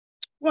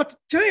Well,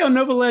 today on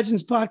Nova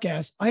Legends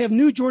podcast, I have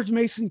new George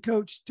Mason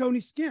coach Tony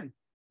Skinn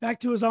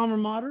back to his alma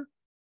mater,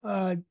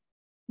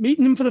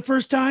 meeting him for the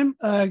first time.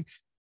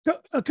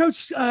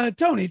 Coach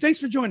Tony, thanks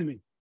for joining me.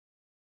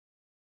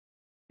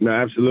 No,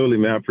 absolutely,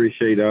 man. I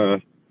appreciate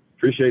the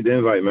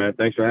invite, man.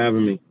 Thanks for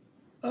having me.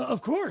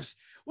 Of course.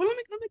 Well, let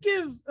me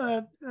give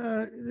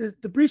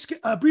the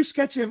brief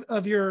sketch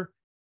of your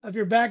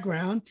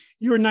background.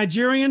 You were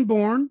Nigerian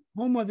born,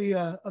 home of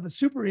the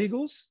Super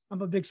Eagles.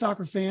 I'm a big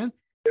soccer fan.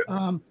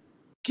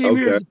 Came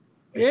here as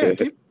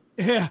a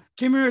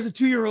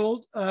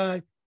 2-year-old.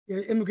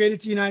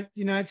 Immigrated to the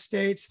United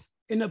States.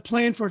 Ended up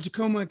playing for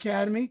Tacoma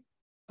Academy.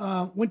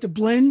 Went to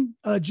Blinn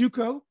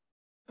JUCO,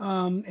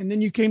 and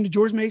then you came to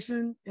George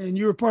Mason, and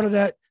you were part of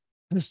that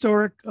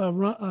historic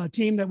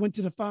team that went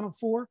to the Final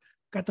Four.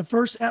 Got the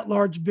first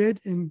at-large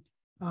bid in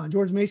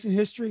George Mason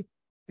history,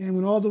 and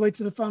went all the way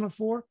to the Final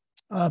Four.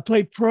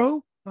 Played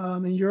pro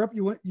in Europe.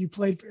 You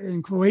played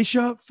in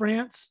Croatia,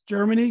 France,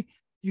 Germany,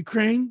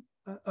 Ukraine,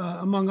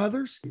 among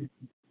others.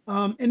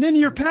 And then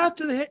your path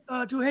to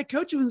a head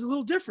coach was a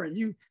little different.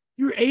 You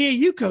were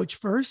AAU coach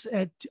first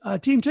at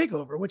Team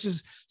Takeover, which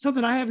is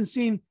something I haven't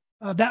seen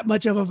that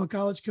much of a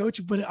college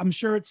coach, but I'm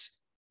sure it's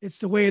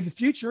the way of the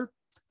future.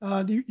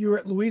 You were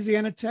at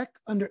Louisiana Tech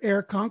under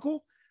Eric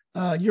Conkle.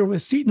 You're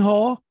with Seton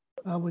Hall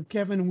with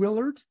Kevin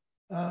Willard,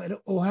 at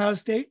Ohio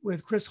State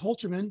with Chris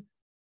Holterman,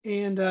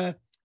 and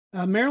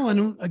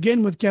Maryland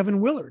again with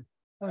Kevin Willard.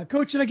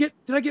 Coach, did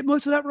I get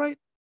most of that right?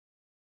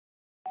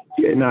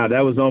 Yeah, nah,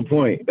 that was on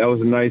point. That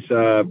was a nice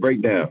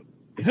breakdown.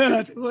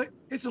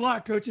 It's a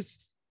lot, Coach.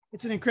 It's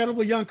an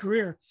incredible young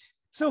career.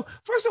 So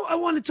first of all, I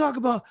want to talk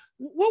about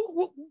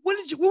what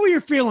were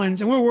your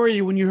feelings and where were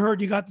you when you heard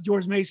you got the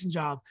George Mason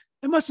job?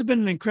 It must have been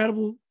an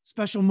incredible,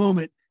 special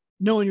moment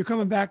knowing you're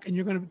coming back and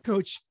you're going to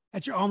coach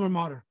at your alma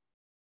mater.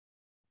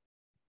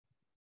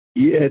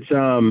 Yeah, it's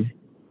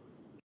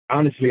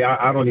honestly,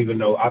 I don't even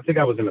know. I think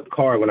I was in the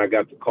car when I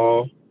got the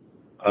call.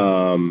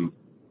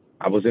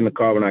 I was in the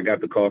car when I got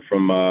the call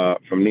from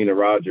Nina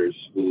Rogers,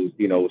 who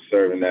was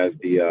serving as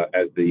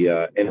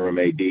the interim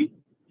AD,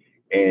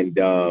 and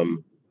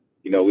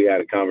we had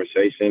a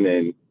conversation,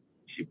 and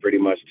she pretty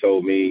much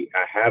told me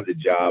I have the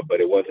job, but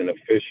it wasn't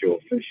official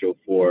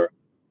for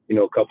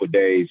a couple of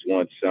days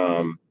once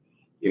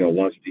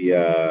once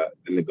the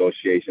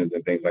negotiations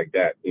and things like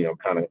that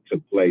kind of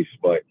took place.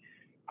 But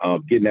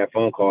getting that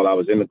phone call, I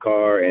was in the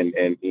car and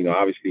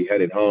obviously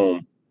headed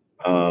home.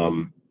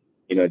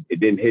 It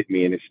didn't hit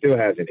me, and it still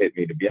hasn't hit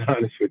me, to be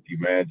honest with you,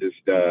 man. Just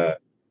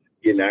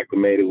getting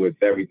acclimated with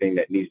everything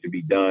that needs to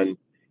be done.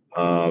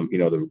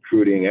 The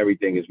recruiting,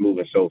 everything is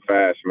moving so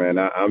fast, man.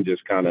 I'm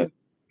just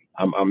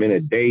I'm in a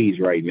daze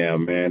right now,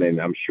 man.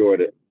 And I'm sure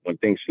that when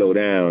things slow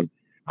down,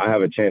 I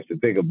have a chance to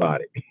think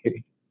about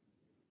it.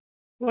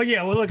 Well,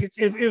 yeah. Well, look,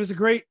 it was a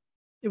great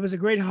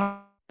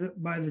hire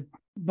by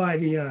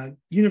the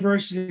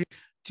university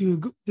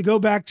to go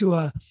back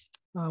to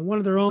one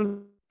of their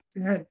own.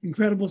 It had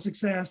incredible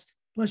success.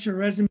 Plus your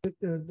resume,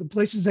 the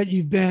places that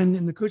you've been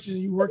and the coaches that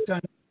you worked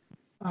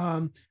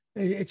on.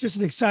 It's just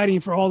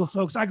exciting for all the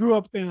folks. I grew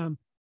up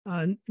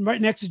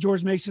right next to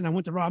George Mason. I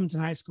went to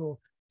Robinson High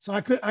School, so I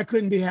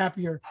couldn't be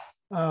happier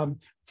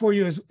for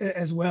you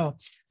as well.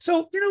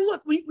 So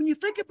look, when you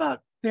think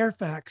about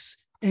Fairfax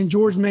and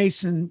George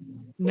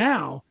Mason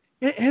now,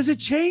 has it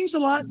changed a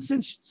lot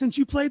since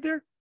you played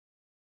there?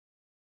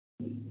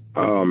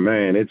 Oh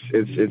man,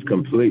 it's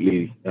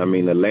completely. I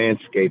mean, the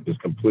landscape is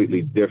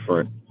completely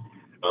different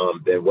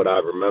than what I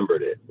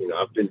remembered it.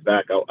 I've been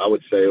back. I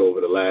would say over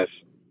the last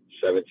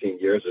 17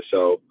 years or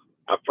so,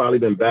 I've probably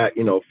been back,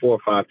 4 or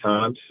 5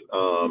 times.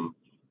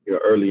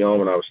 Early on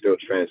when I was still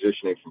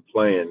transitioning from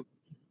playing,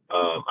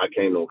 I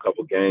came to a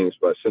couple games,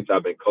 but since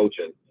I've been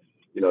coaching,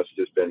 it's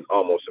just been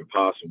almost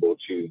impossible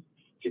to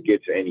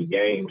get to any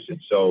games. And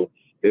so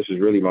this is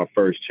really my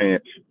first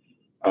chance,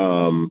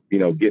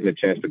 getting a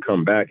chance to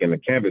come back, and the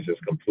campus is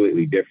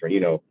completely different.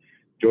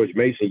 George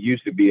Mason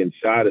used to be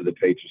inside of the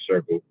Patriot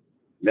Circle.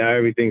 Now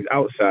everything's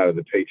outside of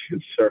the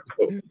Patriot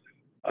Circle.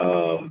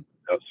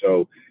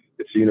 So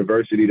it's a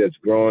university that's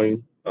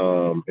growing.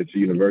 It's a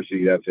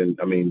university that's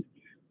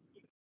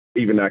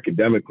even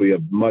academically, a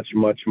much,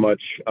 much,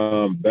 much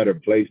better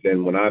place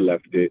than when I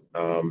left it.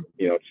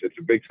 It's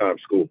a big time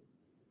school.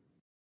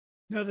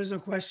 No, there's no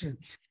question.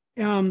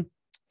 And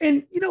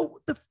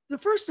the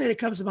first thing that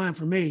comes to mind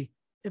for me,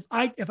 if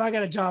I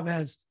got a job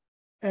as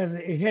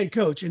a head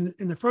coach, and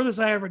the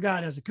furthest I ever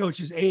got as a coach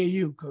is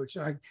AAU coach.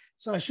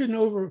 So I shouldn't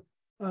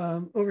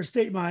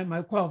overstate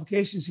my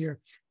qualifications here.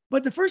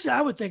 But the first thing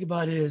I would think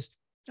about is,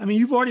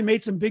 you've already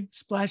made some big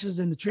splashes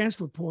in the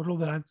transfer portal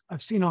that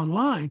I've seen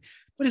online,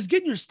 but it's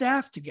getting your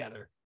staff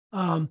together.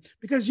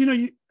 Because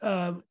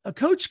a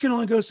coach can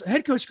only a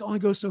head coach can only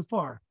go so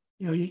far.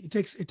 It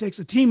takes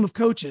a team of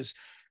coaches.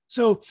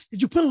 So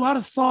did you put a lot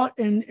of thought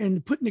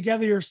in putting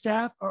together your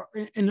staff,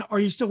 and are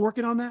you still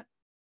working on that?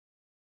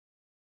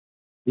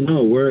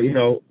 No,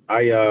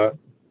 I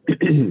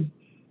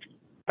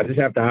just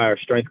have to hire a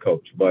strength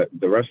coach, but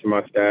the rest of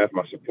my staff,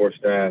 my support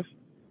staff,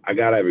 I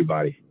got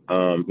everybody.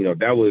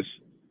 That was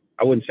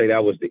I wouldn't say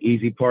that was the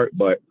easy part,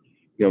 but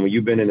when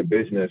you've been in the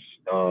business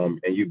and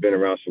you've been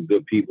around some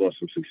good people and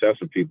some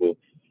successful people,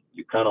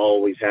 you kind of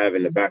always have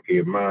in the back of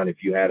your mind, if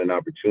you had an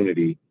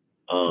opportunity,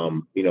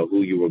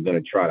 who you were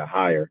going to try to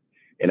hire.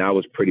 And I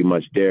was pretty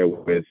much there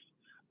with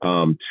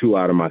 2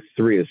 out of my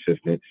 3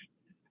 assistants.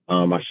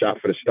 I shot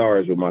for the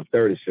stars with my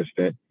 3rd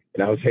assistant,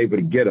 and I was able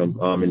to get him.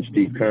 And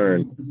Steve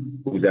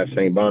Kern, who was at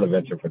St.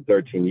 Bonaventure for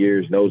 13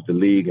 years, knows the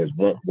league, has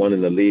won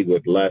in the league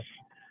with Les.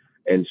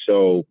 And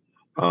so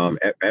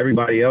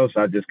everybody else,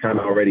 I just kind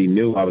of already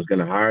knew I was going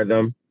to hire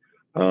them.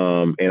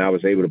 And I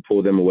was able to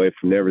pull them away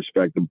from their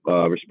respective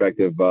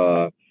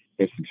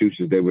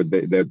institutions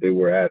that they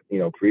were at,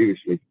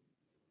 previously.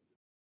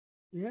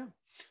 Yeah.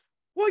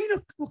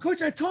 Well,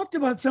 Coach, I talked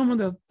about some of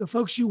the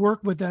folks you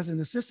work with as an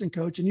assistant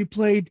coach, and you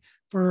played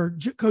for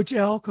Coach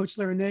L, Coach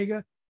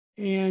Larinaga,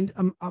 and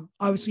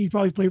obviously you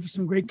probably played for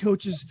some great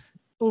coaches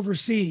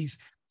overseas.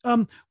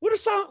 What are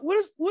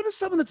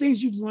some of the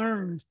things you've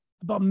learned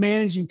about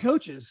managing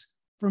coaches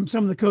from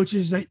some of the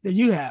coaches that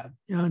you have,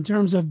 in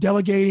terms of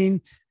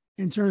delegating,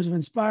 in terms of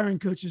inspiring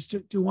coaches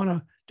to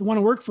want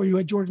to work for you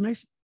at George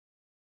Mason?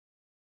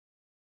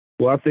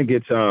 Well, I think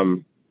it's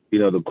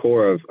the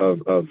core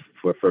of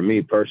for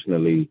me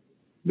personally,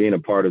 being a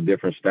part of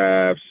different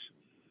staffs,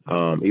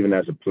 even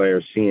as a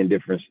player, seeing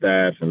different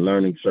staffs and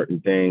learning certain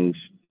things.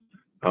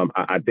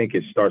 I think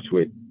it starts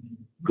with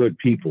good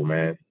people,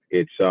 man.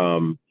 It's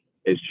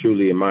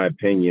truly, in my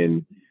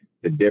opinion,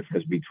 the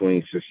difference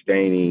between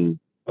sustaining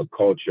a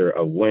culture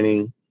of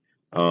winning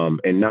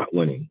and not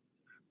winning.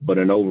 But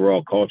an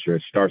overall culture,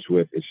 it starts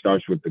with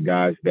the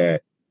guys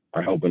that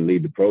are helping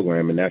lead the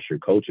program, and that's your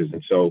coaches.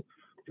 And so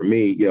for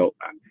me,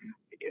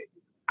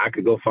 I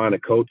could go find a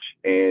coach,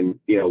 and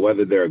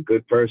whether they're a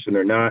good person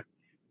or not,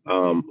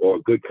 or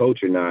a good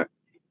coach or not,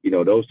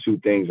 those two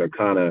things are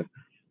kind of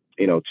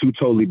two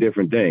totally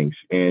different things.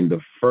 And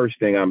the first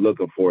thing I'm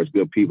looking for is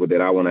good people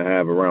that I want to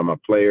have around my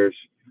players,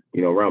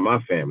 around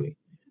my family.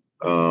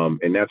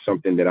 And that's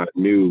something that I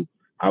knew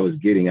I was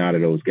getting out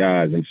of those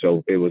guys. And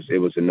so it was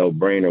a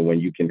no-brainer when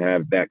you can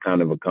have that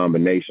kind of a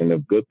combination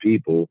of good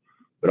people,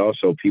 but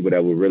also people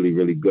that were really,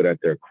 really good at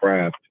their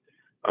craft.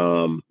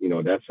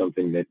 That's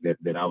something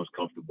that I was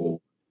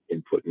comfortable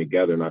in putting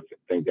together. And I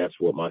think that's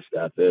what my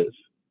staff is.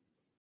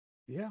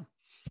 Yeah.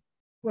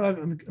 Well,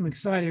 I'm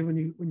excited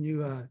when you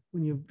were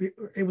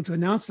able to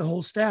announce the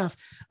whole staff.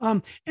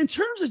 In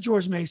terms of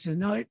George Mason,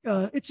 now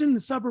it's in the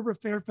suburb of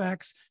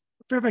Fairfax.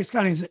 Fairfax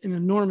County is an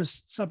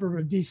enormous suburb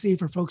of DC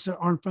for folks that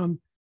aren't from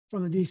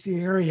the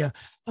DC area.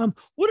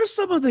 What are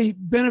some of the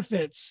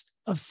benefits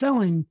of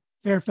selling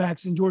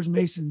Fairfax and George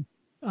Mason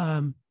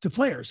to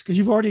players? Because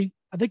you've already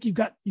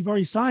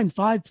signed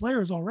 5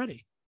 players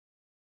already.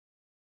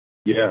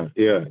 Yeah.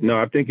 No,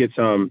 I think it's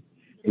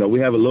we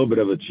have a little bit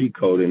of a cheat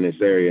code in this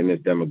area, in this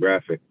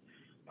demographic.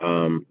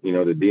 The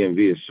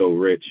DMV is so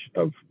rich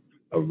of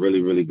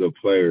really, really good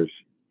players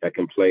that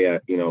can play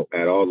at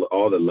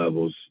all the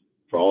levels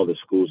for all the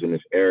schools in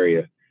this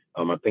area.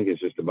 I think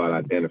it's just about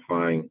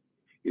identifying,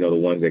 the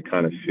ones that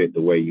kind of fit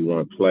the way you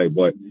want to play.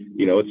 But,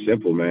 it's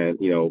simple, man.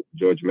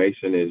 George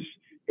Mason is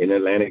in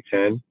Atlantic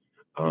 10.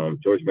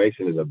 George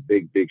Mason is a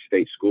big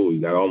state school.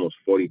 You got almost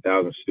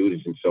 40,000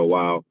 students. And so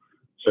while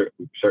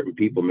certain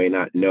people may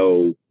not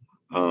know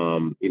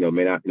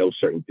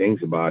certain things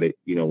about it,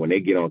 when they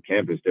get on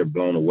campus, they're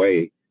blown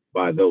away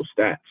by those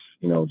stats.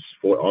 It's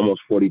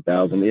almost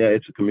 40,000. Yeah,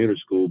 it's a commuter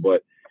school,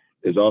 but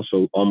there's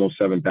also almost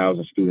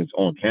 7,000 students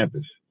on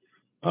campus.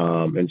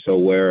 And so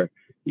where,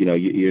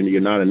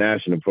 you're not a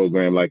national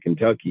program like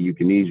Kentucky, you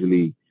can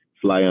easily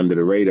fly under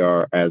the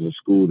radar as a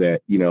school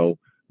that,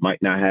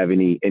 might not have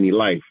any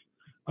life.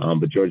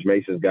 But George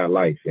Mason's got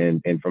life.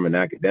 And from an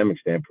academic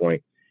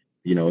standpoint,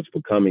 it's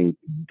becoming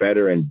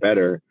better and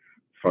better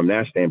from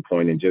that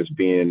standpoint, and just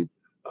being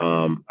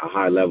a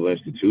high level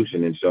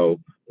institution. And so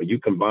when you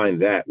combine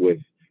that with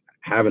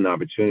having an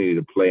opportunity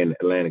to play in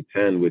Atlantic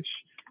 10, which,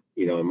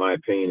 in my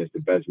opinion, is the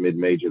best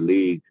mid-major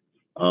league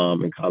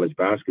in college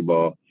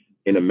basketball,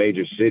 in a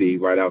major city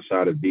right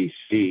outside of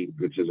DC,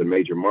 which is a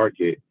major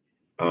market,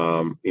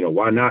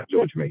 why not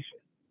George Mason?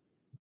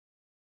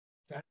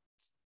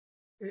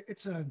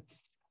 It's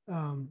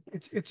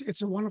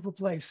a wonderful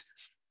place.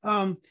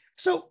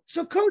 So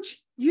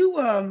Coach, you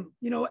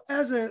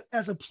as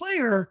a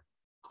player,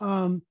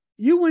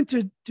 you went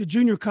to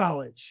junior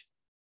college,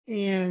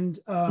 and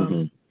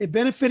it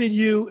benefited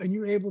you, and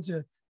you were able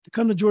to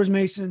come to George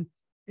Mason,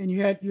 and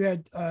you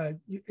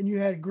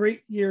had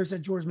great years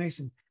at George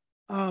Mason.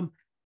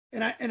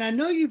 And I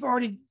know you've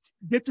already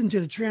dipped into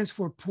the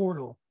transfer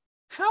portal.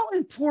 How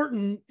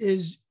important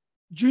is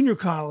junior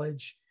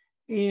college,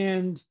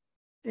 and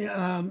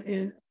have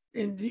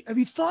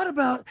you thought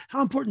about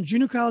how important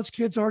junior college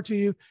kids are to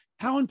you,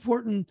 how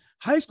important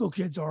high school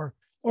kids are?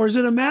 Or is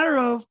it a matter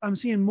of, I'm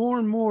seeing more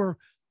and more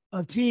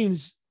of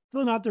teams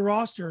filling out their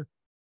roster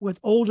with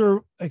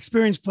older,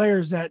 experienced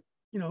players that,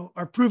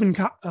 are proven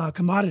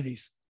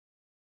commodities?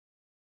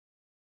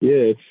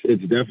 Yeah,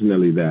 it's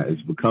definitely that.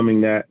 It's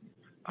becoming that.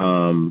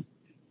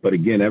 But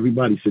again,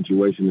 everybody's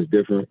situation is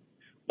different.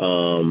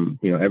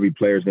 Every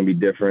player is going to be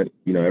different.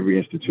 Every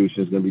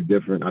institution is going to be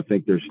different. I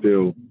think there's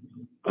still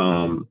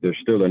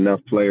enough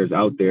players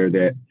out there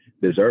that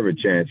deserve a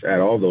chance at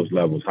all those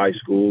levels, high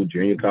school,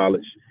 junior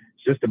college.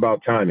 It's just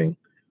about timing.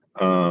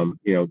 The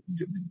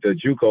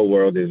JUCO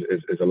world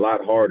is a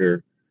lot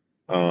harder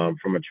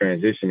from a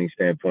transitioning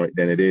standpoint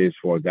than it is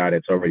for a guy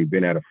that's already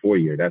been at a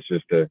 4-year. That's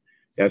just the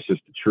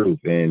truth.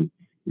 And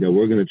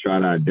we're going to try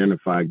to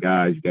identify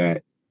guys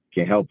that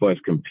can help us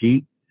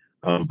compete,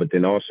 but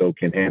then also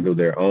can handle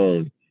their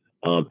own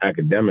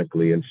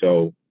academically. And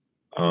so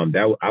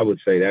that I would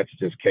say that's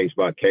just case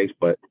by case.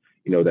 But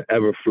the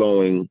ever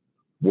flowing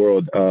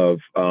world of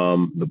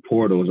the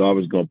portal is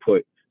always going to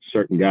put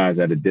certain guys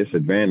at a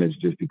disadvantage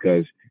just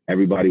because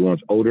everybody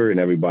wants older and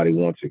everybody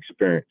wants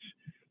experience.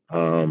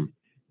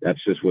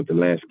 That's just what the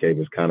landscape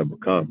has kind of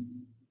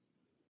become.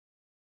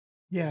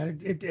 Yeah,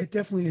 it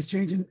definitely is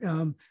changing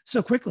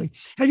so quickly.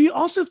 Have you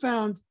also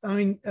found,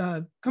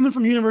 coming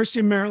from University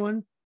of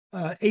Maryland,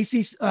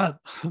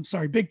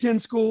 Big Ten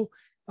school,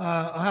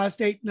 Ohio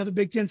State, another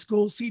Big Ten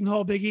school, Seton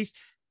Hall, Big East,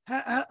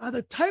 are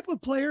the type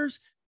of players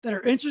that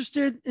are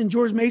interested in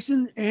George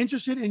Mason and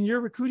interested in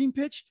your recruiting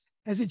pitch,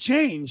 has it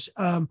changed?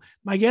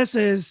 My guess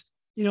is,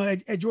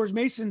 at George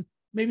Mason,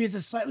 maybe it's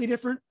a slightly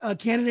different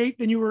candidate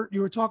than you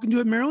were talking to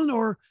at Maryland,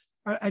 or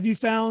have you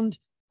found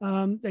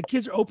that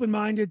kids are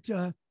open-minded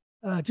to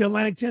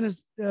Atlantic 10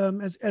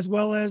 as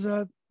well as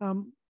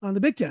on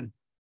the Big Ten?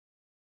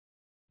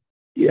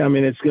 Yeah,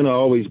 it's going to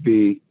always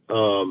be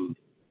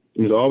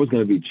there's always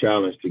going to be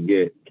challenged to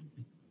get.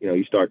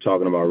 You start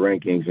talking about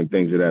rankings and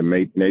things of that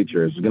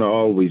nature. It's going to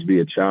always be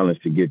a challenge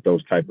to get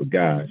those type of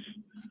guys.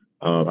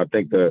 I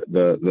think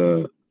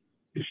the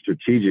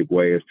strategic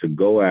way is to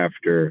go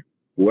after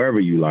whoever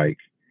you like,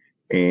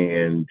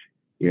 and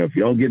if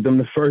you don't get them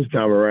the first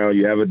time around,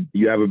 you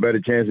have a better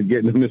chance of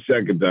getting them the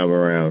second time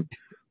around.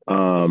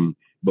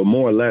 But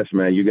more or less,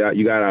 man, you got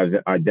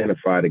to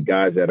identify the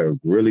guys that are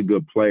really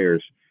good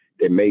players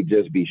that may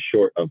just be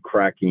short of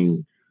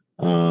cracking,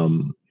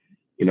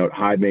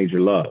 high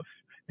major love.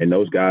 And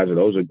those are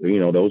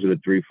the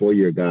 3-4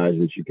 year guys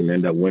that you can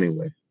end up winning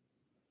with.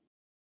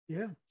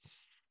 Yeah.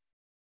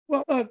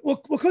 Well,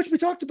 Coach, we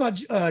talked about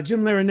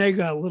Jim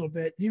Larrañaga a little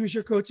bit. He was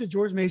your coach at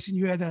George Mason.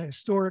 You had that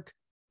historic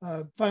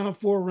Final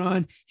Four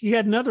run. He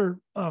had another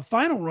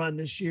final run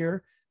this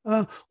year.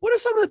 What are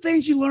some of the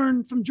things you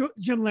learned from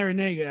Jim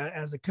Larrañaga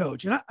as a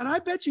coach? And I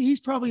bet you he's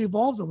probably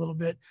evolved a little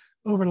bit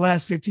over the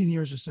last 15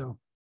 years or so.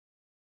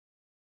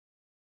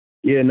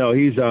 Yeah, no,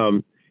 he's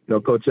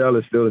Coach L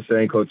is still the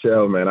same Coach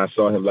L, man. I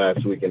saw him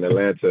last week in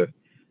Atlanta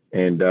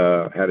and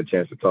had a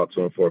chance to talk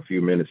to him for a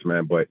few minutes,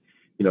 man. But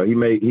he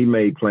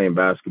made playing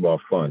basketball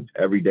fun.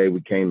 Every day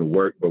we came to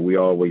work, but we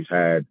always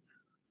had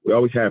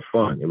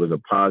fun. It was a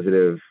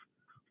positive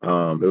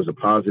 2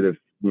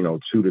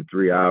 to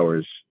 3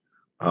 hours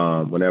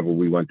whenever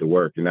we went to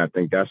work. And I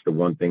think that's the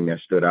one thing that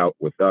stood out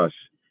with us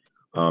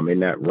in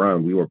that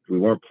run. We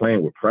weren't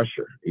playing with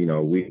pressure.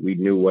 We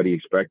knew what he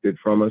expected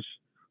from us.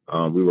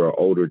 We were an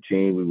older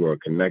team. We were a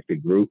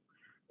connected group.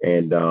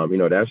 And,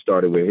 that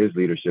started with his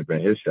leadership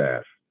and his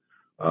staff.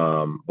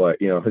 But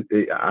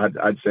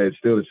I'd say it's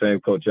still the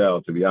same Coach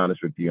L, to be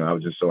honest with you. I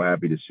was just so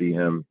happy to see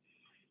him.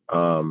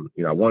 I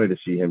wanted to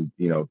see him,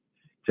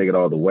 take it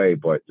all the way,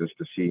 but just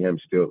to see him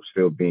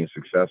still being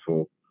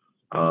successful,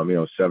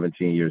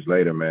 17 years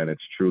later, man,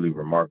 it's truly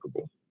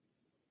remarkable.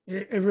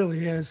 It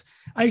really is.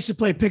 I used to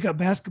play pickup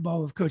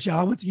basketball with Coach L.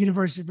 I went to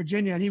University of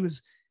Virginia, and he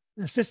was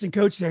an assistant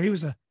coach there. He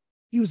was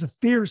a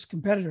fierce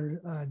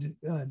competitor,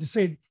 to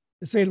say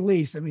the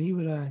least. He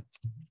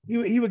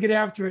would get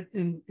after it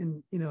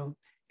in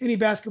any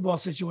basketball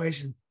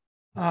situation.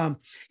 One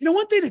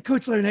thing that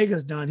Coach Larrañaga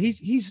has done,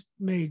 he's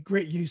made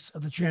great use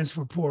of the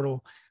transfer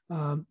portal.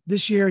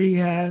 This year he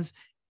has,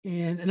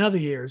 and in other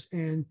years.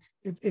 And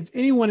if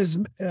anyone is,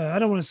 I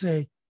don't want to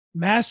say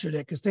mastered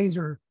it, because things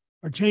are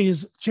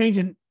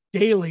changing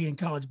daily in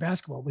college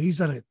basketball, but he's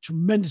done a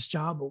tremendous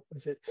job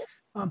with it.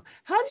 How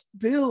do you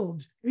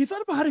build? Have you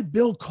thought about how to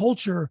build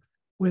culture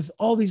with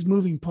all these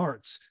moving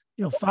parts?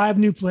 5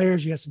 new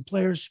players. You have some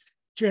players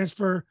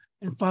transfer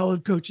and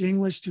followed Coach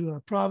English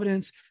to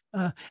Providence.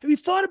 Have you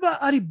thought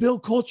about how to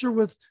build culture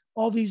with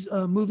all these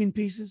moving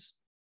pieces?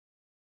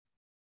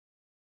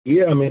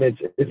 Yeah,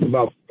 it's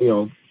about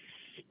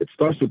it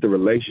starts with the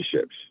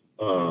relationships.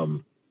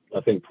 I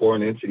think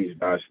pouring into these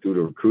guys through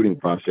the recruiting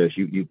process,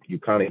 you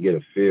kind of get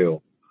a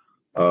feel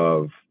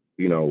of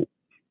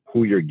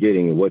who you're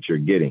getting and what you're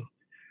getting.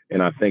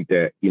 And I think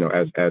that,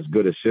 as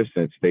good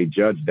assistants, they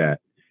judge that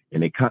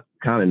and they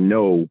kind of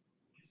know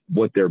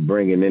what they're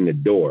bringing in the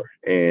door.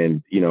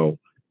 And,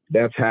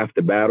 that's half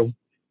the battle.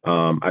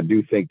 I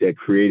do think that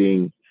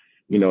creating,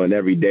 an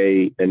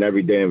everyday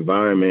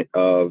environment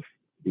of,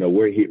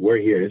 we're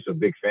here. It's a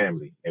big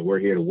family and we're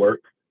here to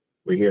work.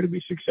 We're here to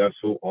be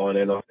successful on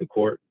and off the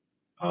court.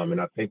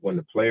 And I think when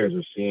the players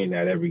are seeing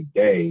that every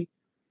day,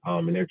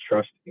 and they're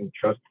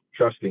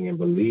trusting and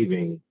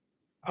believing,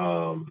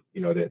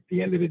 that at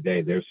the end of the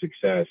day, their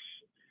success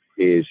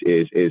is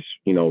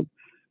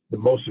the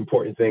most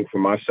important thing for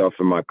myself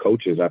and my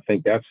coaches, I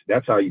think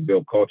that's how you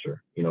build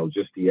culture.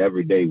 Just the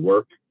everyday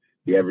work,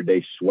 the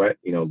everyday sweat.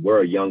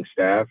 We're a young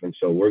staff, and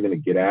so we're going to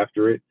get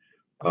after it.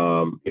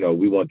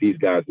 We want these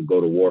guys to go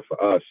to war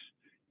for us.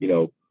 We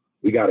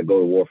got to go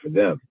to war for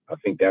them. I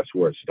think that's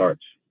where it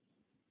starts.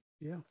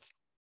 Yeah.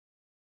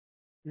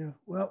 Yeah.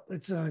 Well,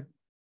 it's no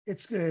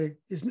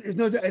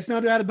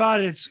doubt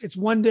about it. It's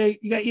one day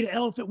you got to eat an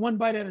elephant one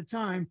bite at a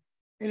time,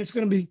 and it's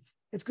going to be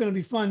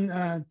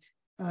fun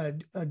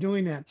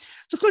doing that.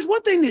 So, Coach,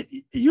 one thing that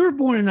you were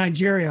born in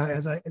Nigeria,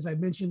 as I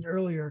mentioned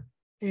earlier,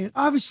 and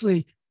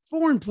obviously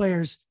foreign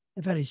players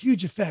have had a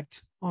huge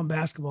effect on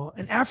basketball,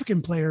 and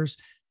African players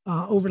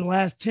over the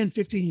last 10,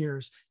 15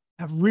 years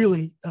have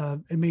really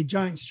made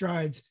giant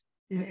strides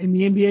in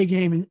the NBA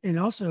game and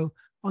also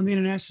on the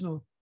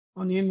international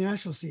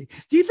scene.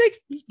 Do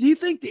you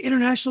think the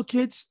international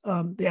kids,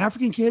 the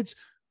African kids,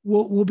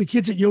 will be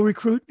kids that you'll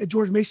recruit at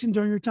George Mason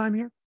during your time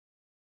here?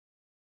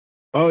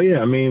 Oh yeah,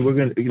 I mean we're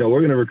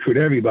gonna recruit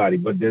everybody,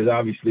 but there's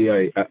obviously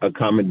a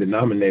common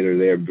denominator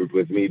there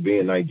with me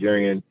being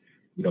Nigerian,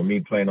 me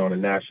playing on a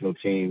national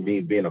team, me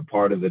being a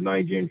part of the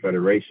Nigerian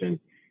Federation.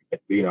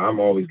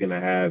 I'm always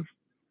gonna have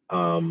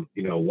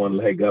one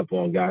leg up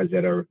on guys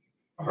that are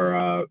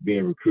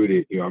being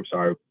recruited.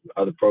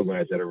 Other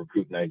programs that are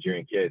recruiting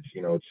Nigerian kids.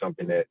 It's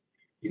something that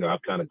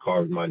I've kind of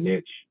carved my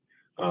niche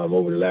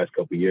over the last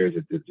couple of years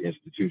at the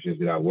institutions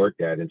that I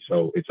worked at, and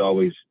so it's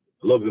always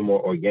a little bit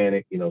more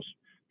organic.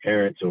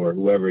 Parents or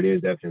whoever it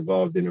is that's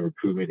involved in the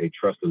recruitment, they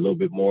trust a little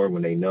bit more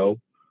when they know.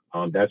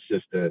 That's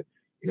just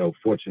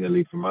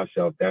fortunately for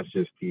myself, that's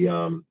just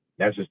the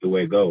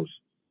way it goes.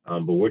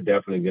 But we're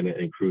definitely going to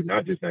include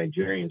not just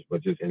Nigerians,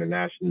 but just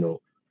international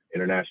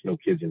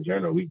kids in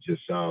general. We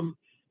just,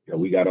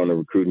 we got on the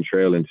recruiting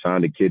trail and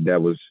signed a kid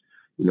that was,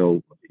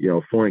 a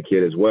foreign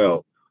kid as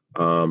well,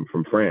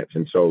 from France.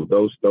 And so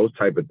those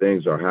type of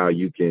things are how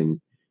you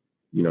can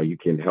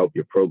help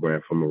your program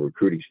from a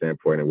recruiting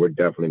standpoint, and we're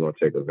definitely going to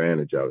take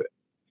advantage of it.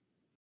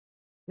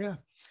 Yeah.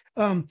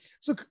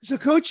 So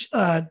Coach,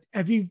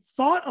 have you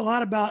thought a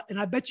lot about, and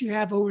I bet you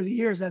have over the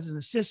years as an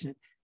assistant,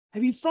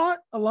 have you thought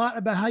a lot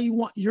about how you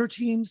want your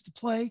teams to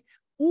play?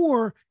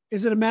 Or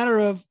is it a matter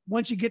of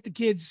once you get the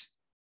kids,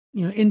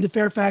 into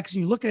Fairfax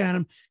and you look at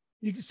them,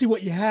 you can see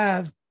what you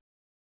have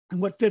and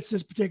what fits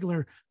this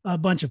particular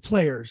bunch of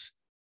players?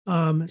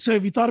 So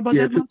have you thought about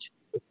that much?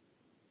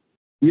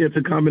 Yeah, it's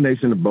a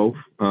combination of both.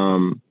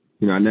 I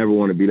never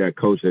want to be that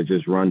coach that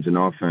just runs an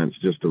offense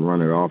just to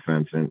run an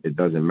offense and it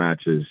doesn't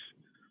match the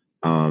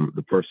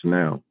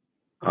personnel.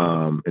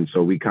 And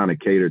so we kind of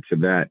catered to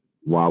that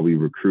while we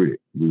recruited.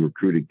 We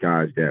recruited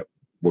guys that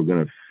were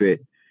going to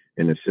fit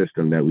in the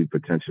system that we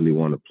potentially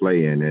want to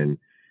play in. And,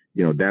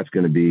 that's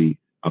going to be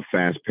a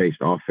fast-paced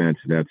offense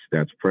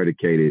that's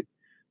predicated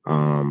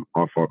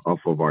off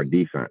of our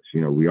defense.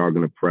 We are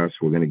going to press.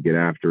 We're going to get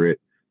after it.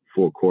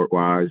 Full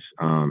court-wise,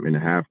 in the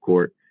half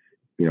court,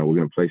 we're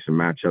going to play some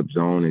matchup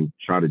zone and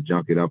try to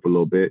junk it up a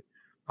little bit.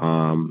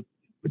 But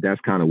that's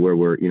kind of where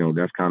we're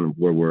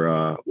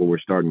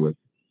starting with.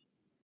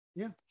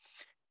 Yeah.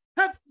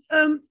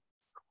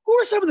 Who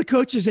are some of the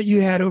coaches that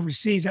you had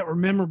overseas that were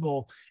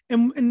memorable?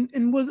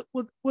 And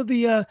with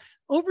the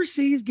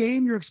overseas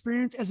game, your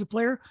experience as a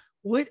player,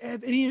 will it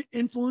have any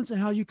influence on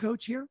how you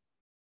coach here?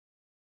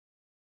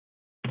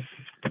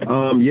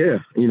 Yeah,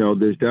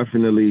 there's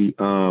definitely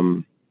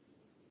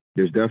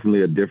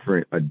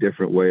a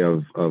different way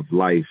of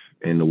life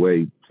and the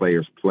way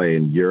players play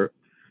in Europe.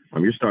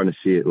 You're starting to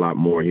see it a lot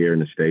more here in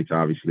the States.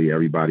 Obviously,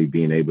 everybody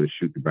being able to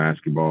shoot the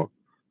basketball.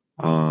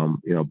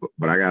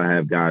 But I gotta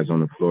have guys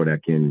on the floor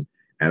that can,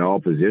 at all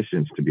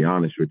positions, to be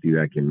honest with you,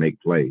 that can make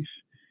plays.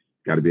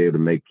 Got to be able to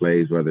make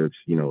plays, whether it's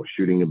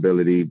shooting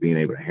ability, being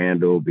able to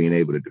handle, being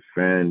able to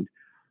defend.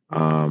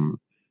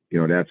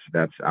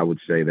 That's I would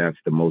say that's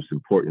the most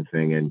important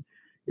thing. And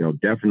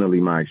definitely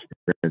my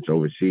experience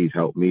overseas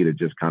helped me to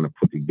just kind of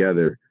put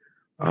together,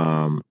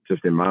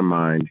 just in my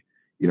mind,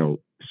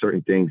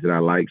 certain things that I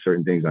like,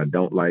 certain things I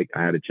don't like.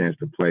 I had a chance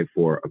to play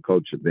for a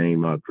coach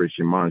named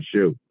Christian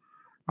Monchou.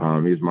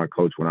 He was my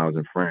coach when I was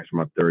in France,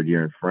 my third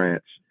year in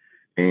France.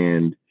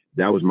 And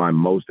that was my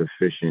most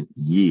efficient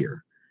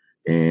year.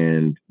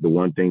 And the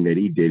one thing that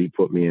he did, he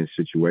put me in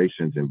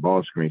situations, in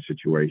ball screen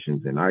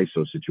situations, and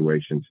ISO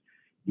situations.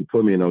 He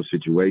put me in those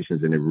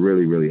situations, and it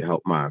really, really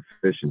helped my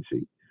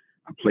efficiency.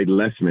 I played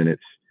less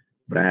minutes,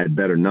 but I had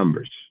better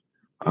numbers.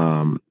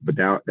 But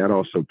that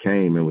also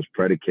came and was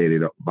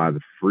predicated by the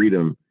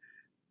freedom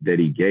that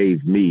he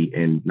gave me,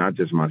 and not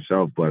just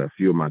myself, but a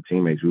few of my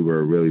teammates. We were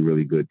a really,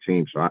 really good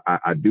team. So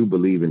I do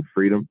believe in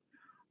freedom.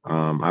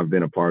 I've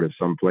been a part of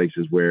some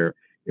places where,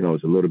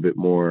 it's a little bit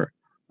more,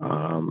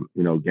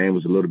 game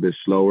was a little bit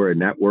slower,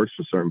 and that works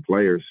for certain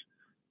players.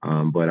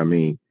 But I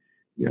mean,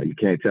 you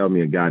can't tell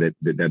me a guy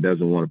that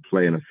doesn't want to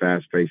play in a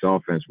fast-paced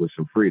offense with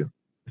some freedom.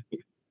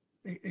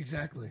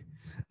 Exactly.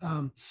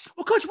 Well,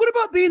 Coach, what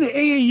about being an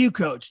AAU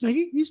coach? Now,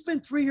 you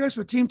spent 3 years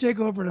with Team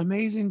Takeover, an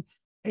amazing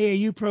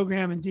AAU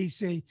program in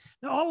DC.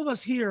 Now, all of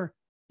us here,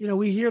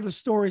 we hear the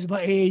stories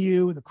about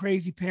AAU, the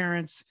crazy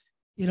parents,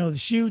 the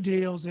shoe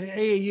deals and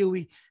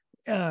AAU.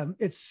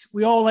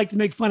 We all like to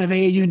make fun of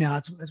AAU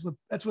now.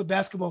 That's what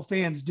basketball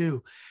fans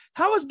do.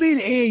 How has being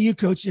an AAU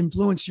coach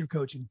influenced your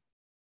coaching?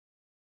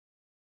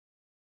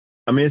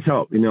 I mean, it's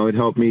helped. It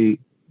helped me,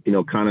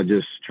 kind of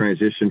just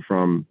transition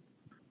from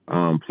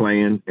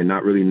playing and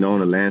not really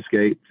knowing the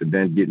landscape to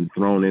then getting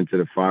thrown into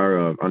the fire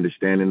of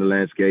understanding the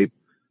landscape,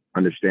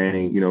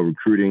 understanding,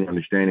 recruiting,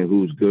 understanding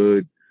who's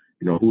good,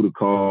 who to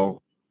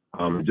call,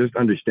 just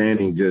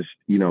understanding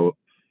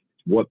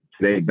what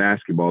today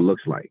basketball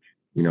looks like.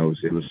 It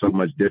was so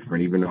much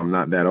different, even though I'm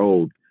not that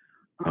old.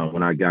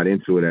 When I got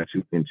into it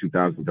in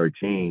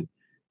 2013,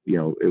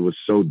 it was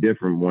so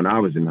different when I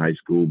was in high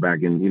school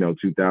back in,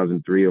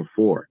 2003 or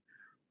 4.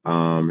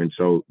 And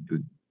so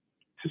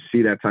to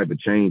see that type of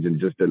change in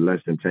just less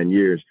than 10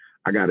 years,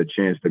 I got a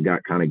chance to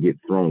get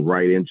thrown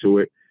right into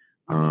it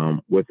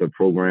with a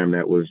program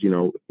that was,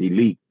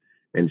 elite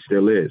and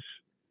still is.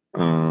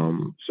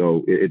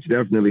 So it's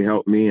definitely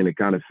helped me, and it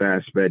kind of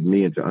fast sped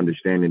me into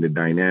understanding the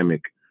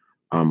dynamic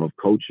of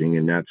coaching.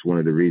 And that's one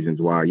of the reasons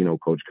why,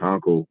 Coach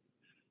Conkle,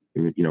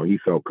 he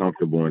felt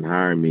comfortable in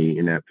hiring me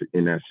in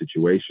that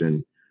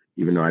situation,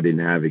 even though I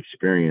didn't have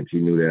experience. He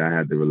knew that I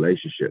had the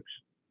relationships.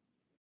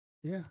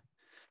 Yeah.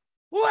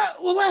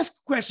 Well,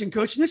 last question,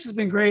 Coach. And this has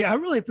been great. I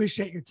really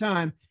appreciate your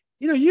time.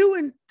 You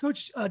and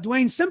Coach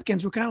Dwayne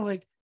Simpkins were kind of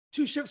like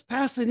two ships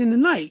passing in the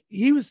night.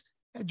 He was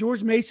at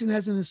George Mason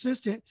as an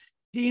assistant.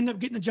 He ended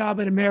up getting a job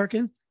at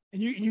American,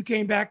 and you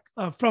came back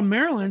from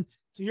Maryland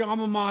to your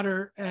alma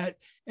mater at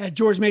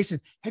George Mason.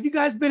 Have you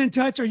guys been in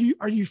touch? Are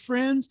you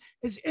friends?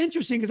 It's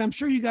interesting because I'm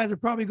sure you guys are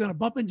probably going to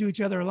bump into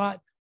each other a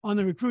lot on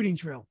the recruiting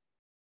trail.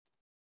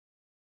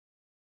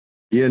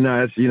 Yeah,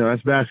 no,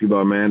 that's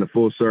basketball, man. The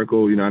full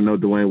circle. I know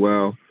Dwayne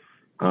well.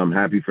 I'm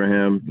happy for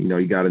him.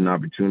 He got an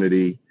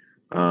opportunity,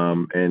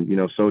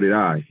 and so did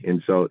I.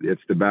 And so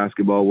it's the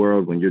basketball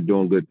world. When you're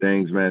doing good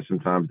things, man,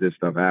 sometimes this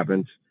stuff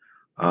happens.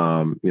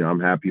 I'm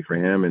happy for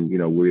him, and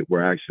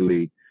we're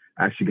actually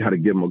got to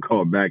give him a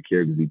call back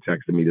here because he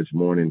texted me this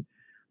morning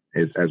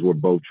as we're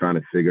both trying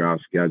to figure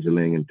out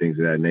scheduling and things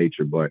of that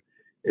nature. But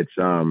it's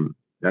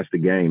that's the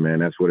game, man.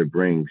 That's what it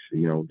brings.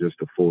 Just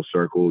a full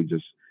circle. You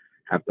just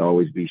have to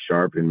always be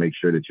sharp and make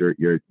sure that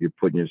you're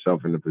putting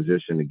yourself in the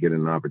position to get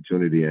an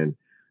opportunity. And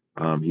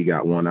he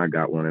got one, I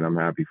got one, and I'm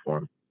happy for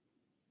him.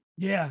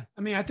 Yeah,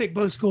 I mean, I think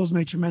both schools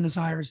made tremendous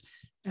hires,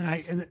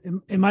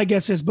 and my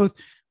guess is both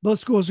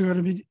schools are going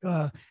to be.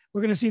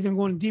 We're going to see them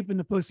going deep in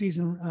the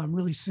postseason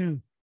really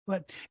soon.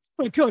 But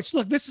Coach,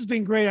 look, this has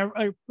been great.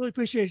 I really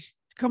appreciate you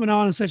coming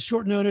on such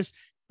short notice.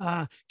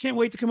 Can't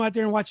wait to come out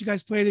there and watch you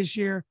guys play this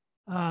year.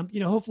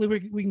 Hopefully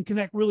we can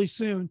connect really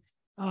soon.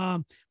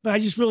 But I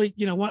just really,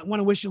 want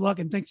to wish you luck,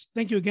 and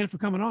thank you again for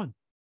coming on.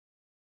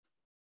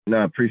 No,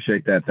 I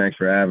appreciate that. Thanks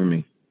for having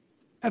me.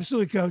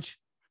 Absolutely, Coach.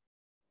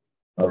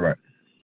 All right.